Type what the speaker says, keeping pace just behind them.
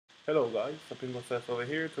Hello guys, Sapingo says over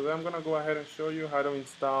here. Today I'm gonna go ahead and show you how to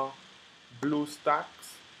install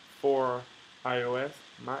Bluestacks for iOS,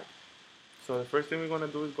 Mac. So the first thing we're gonna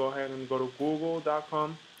do is go ahead and go to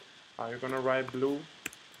google.com. You're gonna write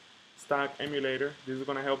Bluestack Emulator. This is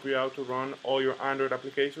gonna help you out to run all your Android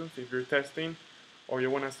applications if you're testing or you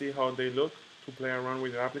wanna see how they look to play around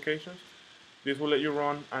with your applications. This will let you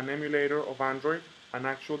run an emulator of Android, an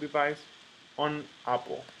actual device on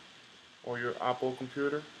Apple or your Apple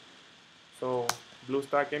computer. So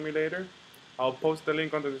Bluestack Emulator, I'll post the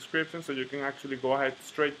link on the description so you can actually go ahead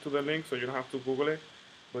straight to the link so you don't have to Google it,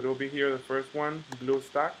 but it'll be here, the first one,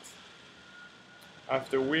 Bluestacks.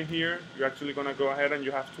 After we're here, you're actually gonna go ahead and you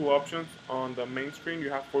have two options on the main screen. You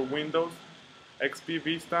have for Windows, XP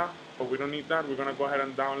Vista, but we don't need that. We're gonna go ahead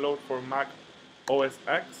and download for Mac OS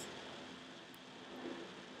X.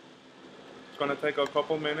 It's gonna take a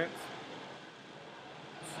couple minutes.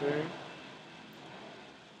 See?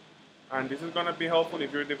 And this is going to be helpful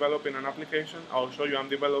if you're developing an application. I'll show you, I'm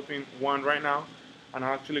developing one right now, and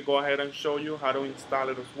I'll actually go ahead and show you how to install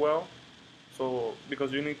it as well. So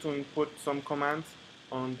because you need to input some commands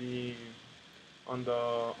on the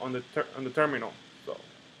terminal. So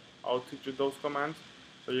I'll teach you those commands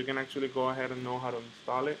so you can actually go ahead and know how to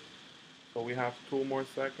install it. So we have 2 more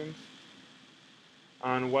seconds,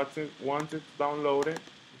 and once it's downloaded,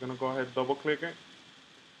 you're going to go ahead, double click it,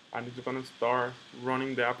 and it's going to start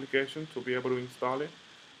running the application to be able to install it.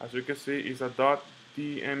 As you can see, it's a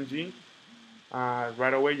 .dmg.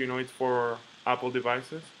 Right away, you know it's for Apple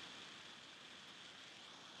devices.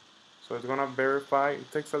 So it's going to verify.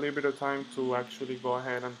 It takes a little bit of time to actually go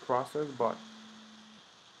ahead and process, but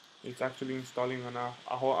it's actually installing on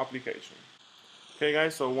a whole application. Okay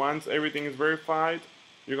guys, so once everything is verified,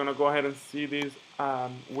 you're going to go ahead and see this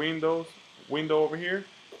window over here.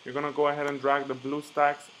 You're going to go ahead and drag the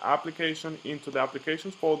Bluestacks application into the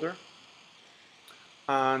applications folder.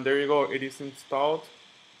 And there you go, it is installed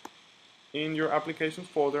in your applications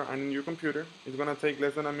folder and in your computer. It's going to take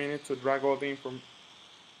less than a minute to drag all the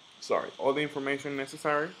information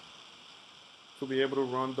necessary to be able to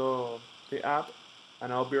run the app.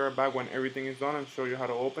 And I'll be right back when everything is done and show you how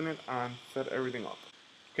to open it and set everything up.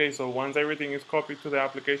 Okay, so once everything is copied to the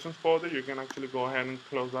applications folder, you can actually go ahead and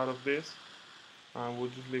close out of this. We'll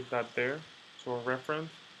just leave that there for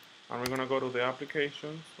reference, and we're gonna go to the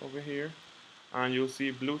applications over here, and you'll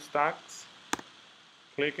see Bluestacks.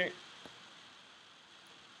 Click it,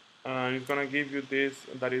 and it's gonna give you this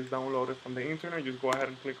that is downloaded from the internet. Just go ahead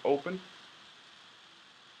and click open,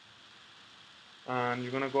 and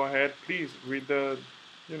you're gonna go ahead. Please read the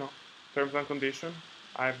terms and conditions.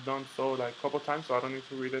 I've done so like a couple times, so I don't need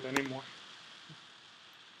to read it anymore.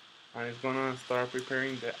 And it's gonna start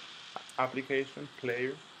preparing the application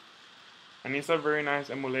player, and it's a very nice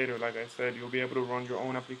emulator. Like I said, you'll be able to run your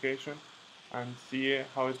own application and see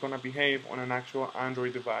how it's gonna behave on an actual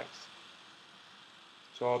Android device.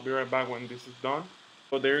 So I'll be right back when this is done.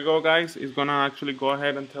 So there you go guys, it's gonna actually go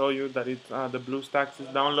ahead and tell you that it's the Bluestacks is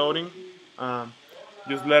downloading.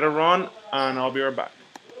 Just let it run and I'll be right back.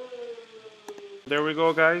 There we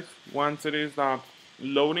go guys, once it is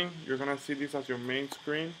loading, you're gonna see this as your main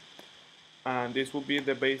screen. And this will be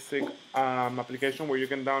the basic application where you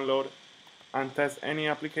can download and test any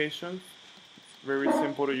application. It's very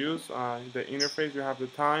simple to use. The interface, you have the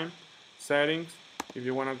time, settings, if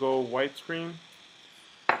you want to go widescreen,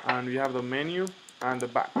 and you have the menu and the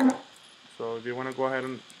back. So if you want to go ahead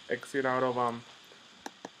and exit out of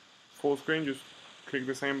full screen, just click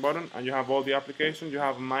the same button, and you have all the applications. You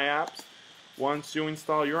have My Apps. Once you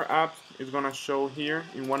install your app, it's going to show here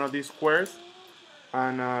in one of these squares,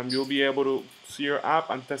 and you'll be able to see your app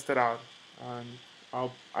and test it out. And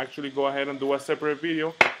I'll actually go ahead and do a separate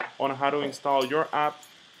video on how to install your app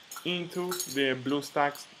into the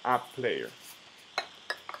Bluestacks app player.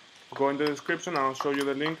 Go in the description and I'll show you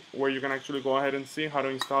the link where you can actually go ahead and see how to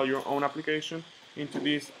install your own application into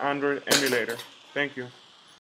this Android emulator. Thank you.